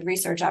 What sort of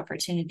research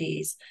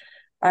opportunities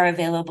are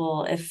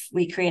available if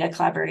we create a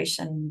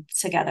collaboration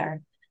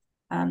together?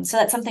 So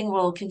that's something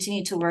we'll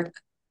continue to work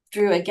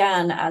through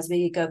again as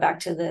we go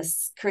back to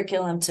this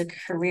curriculum to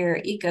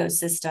career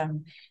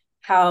ecosystem.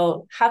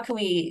 How can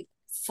we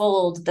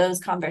fold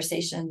those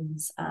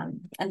conversations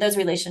and those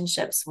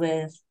relationships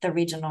with the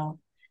regional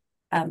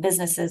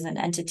businesses and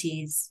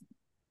entities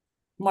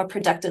more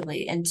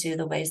productively into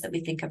the ways that we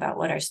think about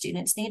what our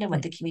students need and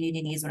what the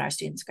community needs when our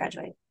students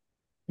graduate.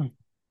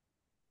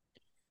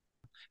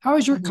 How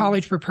is your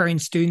college preparing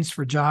students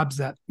for jobs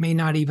that may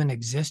not even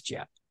exist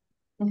yet?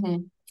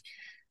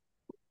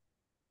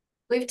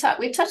 We've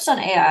touched on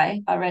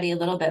AI already a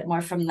little bit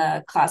more from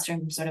the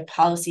classroom sort of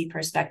policy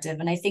perspective.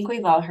 And I think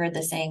we've all heard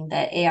the saying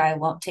that AI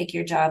won't take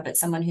your job, but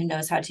someone who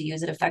knows how to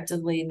use it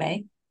effectively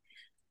may.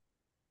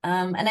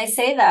 And I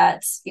say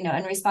that,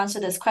 in response to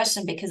this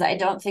question, because I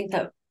don't think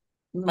that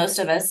most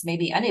of us,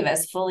 maybe any of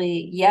us,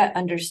 fully yet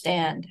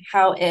understand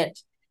how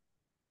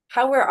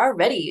we're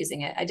already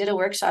using it. I did a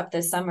workshop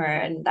this summer,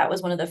 and that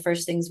was one of the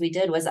first things we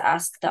did was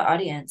ask the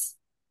audience,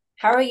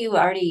 how are you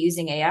already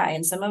using AI?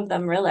 And some of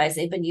them realized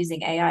they've been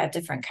using AI of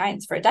different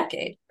kinds for a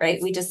decade, right?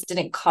 We just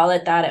didn't call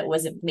it that. It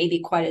wasn't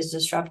maybe quite as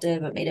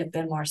disruptive. It may have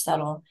been more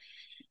subtle.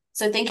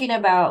 So thinking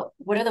about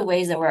what are the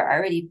ways that we're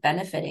already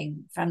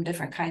benefiting from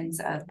different kinds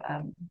of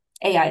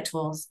AI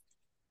tools.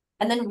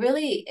 And then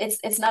really,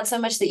 it's not so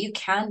much that you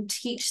can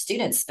teach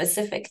students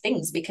specific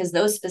things, because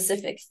those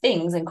specific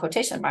things, in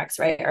quotation marks,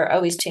 right, are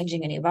always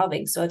changing and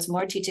evolving. So it's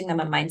more teaching them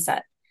a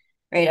mindset,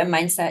 right? A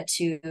mindset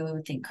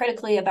to think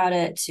critically about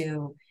it,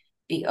 to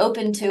be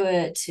open to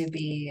it, to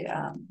be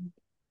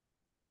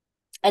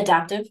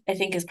adaptive, I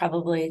think is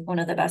probably one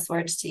of the best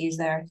words to use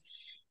there.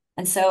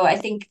 And so I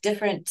think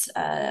different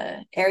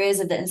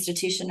areas of the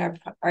institution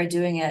are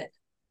doing it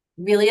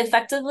really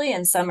effectively,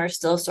 and some are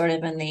still sort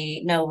of in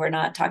the, no, we're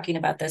not talking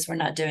about this, we're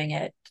not doing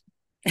it.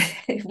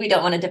 We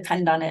don't want to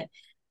depend on it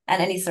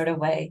in any sort of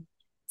way.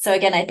 So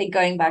again, I think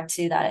going back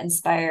to that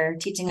Inspire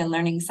Teaching and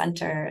Learning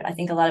Center, I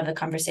think a lot of the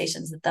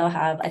conversations that they'll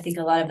have, I think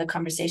a lot of the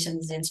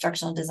conversations the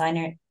instructional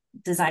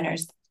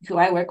designers who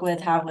I work with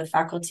have with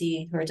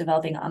faculty who are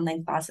developing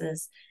online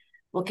classes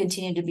will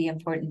continue to be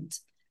important.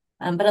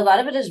 But a lot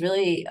of it is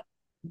really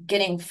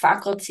getting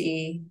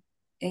faculty,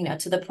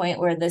 to the point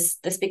where this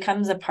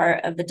becomes a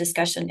part of the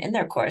discussion in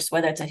their course,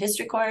 whether it's a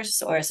history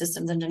course or a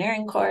systems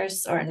engineering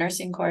course or a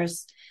nursing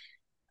course.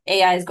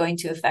 AI is going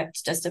to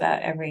affect just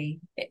about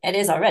it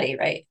is already,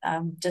 right?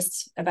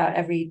 Just about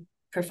every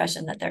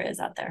profession that there is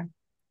out there.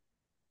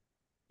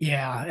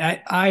 Yeah,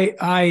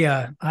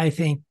 I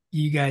think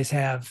you guys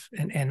have,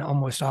 and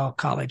almost all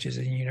colleges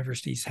and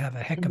universities have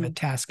a heck of a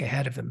task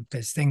ahead of them,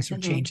 because things are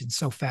changing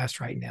so fast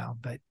right now.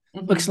 But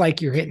looks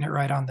like you're hitting it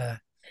right on the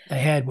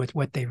head with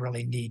what they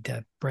really need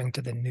to bring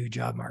to the new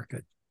job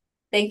market.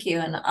 Thank you.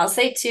 And I'll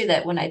say too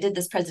that when I did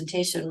this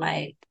presentation,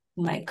 my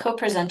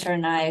co-presenter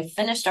and I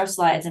finished our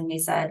slides, and we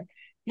said,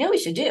 we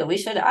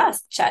should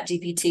ask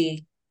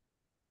ChatGPT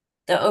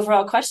the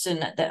overall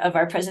question of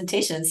our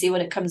presentation, see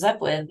what it comes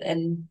up with.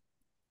 And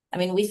I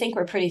mean, we think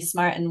we're pretty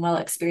smart and well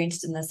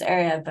experienced in this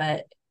area,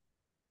 but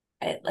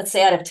let's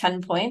say out of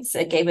 10 points,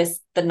 it gave us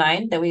the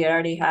 9 that we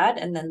already had.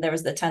 And then there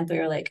was the 10th, we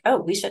were like, oh,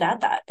 we should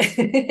add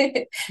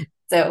that.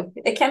 So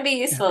it can be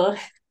useful.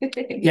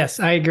 Yeah. Yes,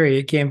 I agree.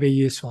 It can be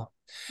useful.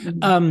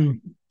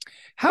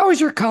 How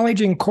is your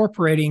college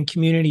incorporating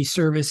community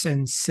service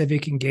and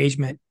civic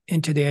engagement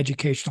into the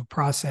educational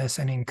process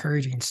and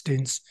encouraging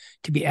students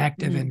to be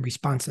active and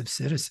responsive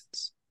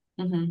citizens?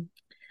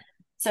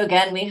 So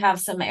again, we have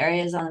some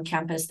areas on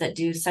campus that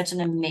do such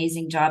an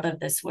amazing job of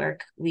this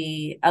work.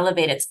 We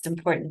elevate its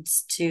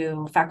importance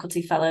to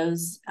faculty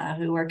fellows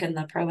who work in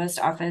the provost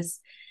office.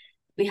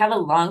 We have a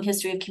long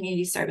history of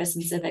community service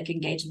and civic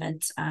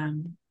engagement.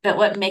 But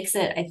what makes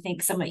it, I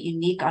think, somewhat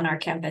unique on our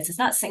campus, it's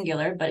not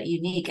singular, but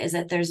unique, is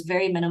that there's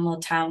very minimal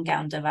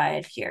town-gown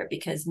divide here,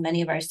 because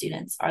many of our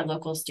students are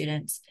local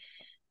students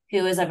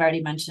who, as I've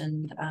already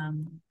mentioned,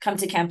 come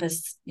to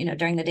campus,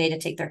 during the day to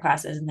take their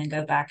classes and then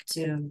go back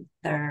to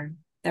their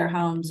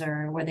homes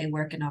or where they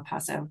work in El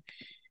Paso.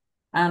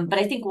 But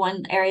I think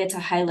one area to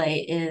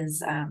highlight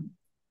is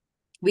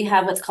we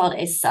have what's called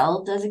a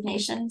CEL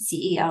designation,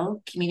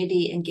 CEL,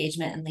 Community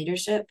Engagement and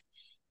Leadership,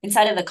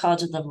 inside of the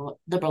College of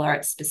Liberal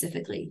Arts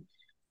specifically.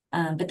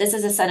 But this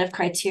is a set of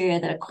criteria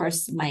that a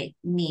course might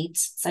meet,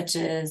 such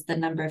as the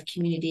number of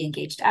community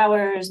engaged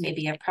hours,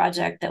 maybe a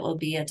project that will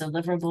be a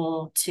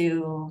deliverable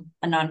to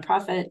a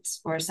nonprofit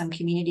or some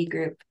community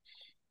group.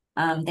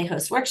 They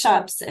host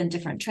workshops and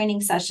different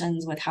training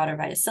sessions with how to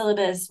write a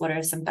syllabus, what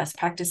are some best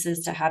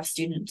practices to have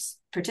students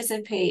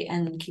participate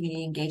in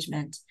community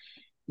engagement,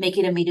 make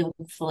it a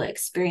meaningful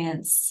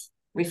experience,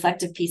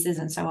 reflective pieces,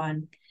 and so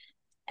on.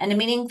 And a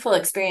meaningful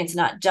experience,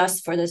 not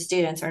just for the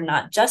students or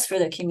not just for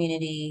the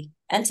community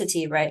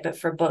entity, right, but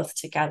for both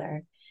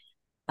together.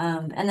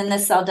 And then the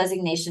CEL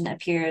designation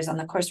appears on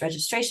the course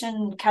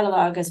registration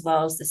catalog, as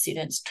well as the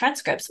students'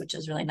 transcripts, which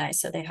is really nice.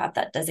 So they have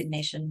that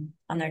designation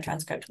on their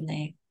transcript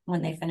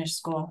when they finish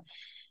school.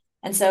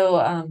 And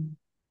so,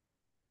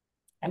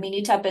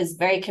 UTEP is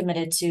very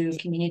committed to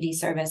community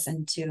service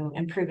and to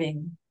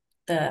improving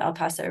the El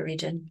Paso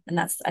region. And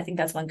I think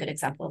that's one good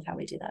example of how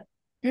we do that.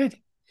 Good.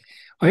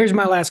 Well, here's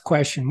my last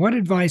question. What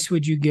advice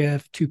would you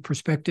give to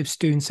prospective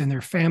students and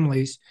their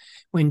families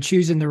when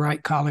choosing the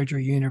right college or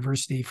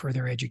university for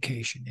their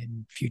education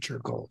and future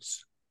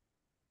goals?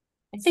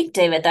 I think,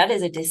 David, that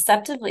is a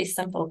deceptively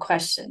simple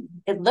question.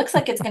 It looks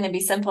like it's going to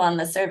be simple on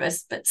the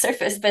surface,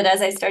 but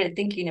as I started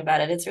thinking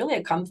about it, it's really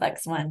a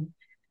complex one.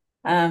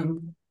 I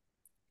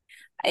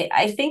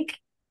think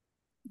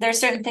there are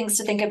certain things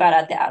to think about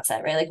at the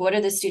outset, right? Like, what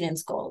are the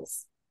students'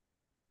 goals?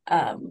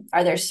 Are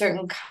there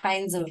certain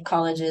kinds of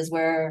colleges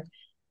where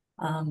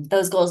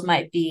those goals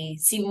might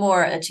seem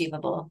more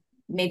achievable?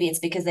 Maybe it's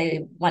because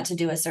they want to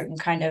do a certain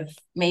kind of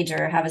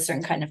major, have a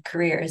certain kind of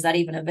career. Is that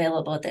even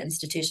available at the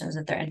institutions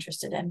that they're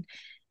interested in?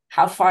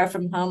 How far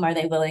from home are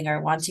they willing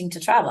or wanting to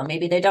travel?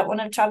 Maybe they don't want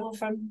to travel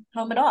from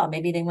home at all.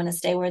 Maybe they want to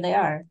stay where they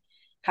are.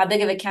 How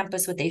big of a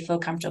campus would they feel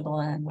comfortable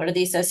in? What are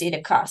the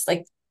associated costs?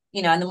 And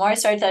the more I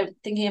started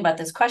thinking about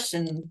this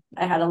question,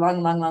 I had a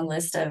long, long, long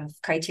list of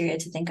criteria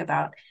to think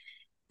about.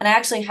 And I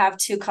actually have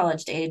 2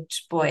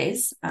 college-age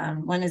boys.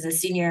 One is a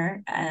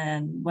senior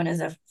and one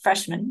is a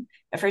freshman,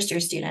 a first-year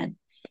student.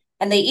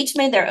 And they each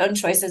made their own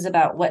choices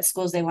about what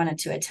schools they wanted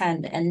to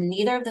attend. And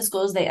neither of the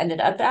schools they ended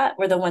up at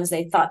were the ones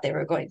they thought they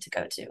were going to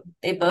go to.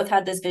 They both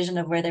had this vision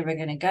of where they were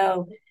going to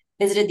go.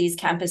 visited these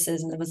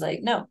campuses and was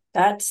like, no,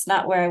 that's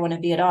not where I want to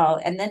be at all.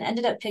 And then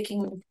ended up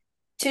picking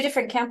 2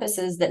 different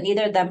campuses that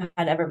neither of them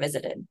had ever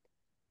visited.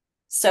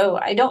 So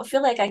I don't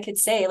feel like I could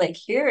say like,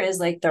 here is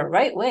like the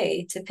right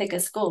way to pick a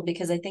school,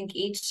 because I think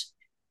each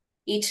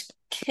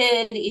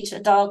kid, each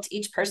adult,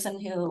 each person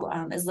who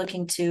is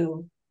looking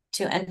to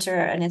enter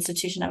an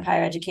institution of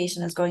higher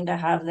education is going to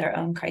have their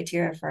own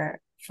criteria for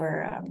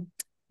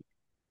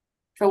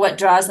what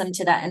draws them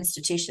to that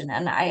institution.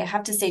 And I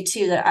have to say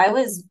too, that I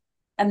was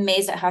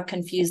amazed at how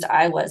confused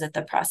I was at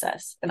the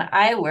process. And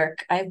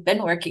I've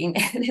been working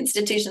in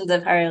institutions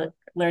of higher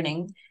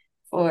learning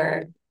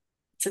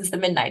since the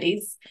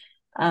mid-90s.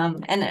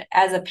 And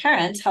as a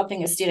parent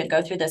helping a student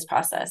go through this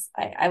process,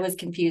 I was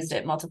confused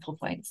at multiple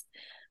points.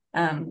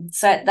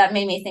 So that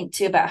made me think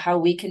too about how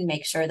we can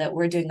make sure that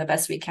we're doing the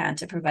best we can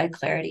to provide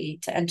clarity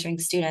to entering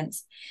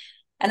students.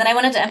 And then I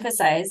wanted to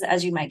emphasize,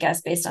 as you might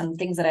guess, based on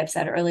things that I've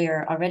said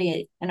earlier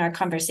already in our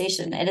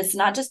conversation, it is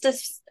not just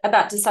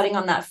about deciding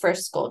on that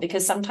first school,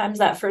 because sometimes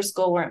that first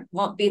school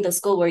won't be the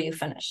school where you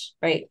finish,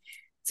 right?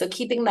 So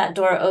keeping that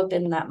door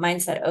open, that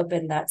mindset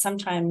open, that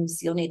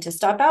sometimes you'll need to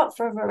stop out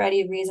for a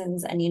variety of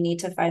reasons, and you need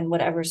to find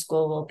whatever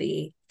school will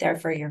be there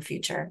for your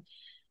future.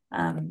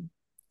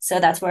 So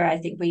that's where I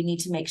think we need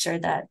to make sure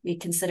that we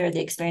consider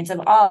the experience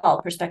of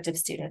all prospective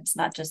students,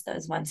 not just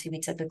those ones who we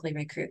typically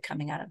recruit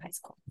coming out of high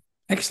school.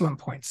 Excellent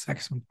points.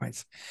 Excellent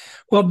points.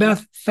 Well,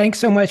 Beth, thanks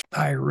so much.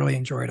 I really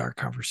enjoyed our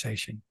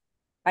conversation.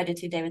 I did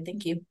too, David.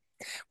 Thank you.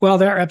 Well,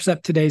 that wraps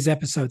up today's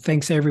episode.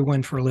 Thanks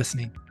everyone for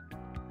listening.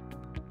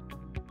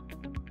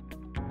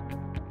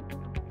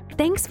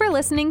 Thanks for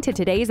listening to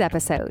today's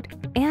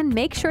episode, and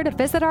make sure to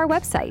visit our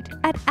website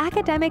at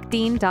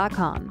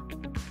academicdean.com.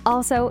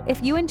 Also,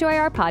 if you enjoy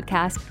our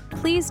podcast,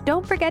 please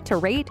don't forget to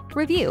rate,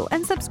 review,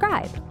 and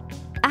subscribe.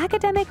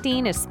 Academic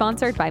Dean is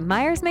sponsored by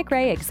Myers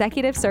McRae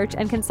Executive Search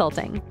and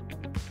Consulting.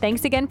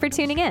 Thanks again for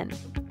tuning in.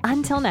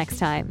 Until next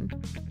time.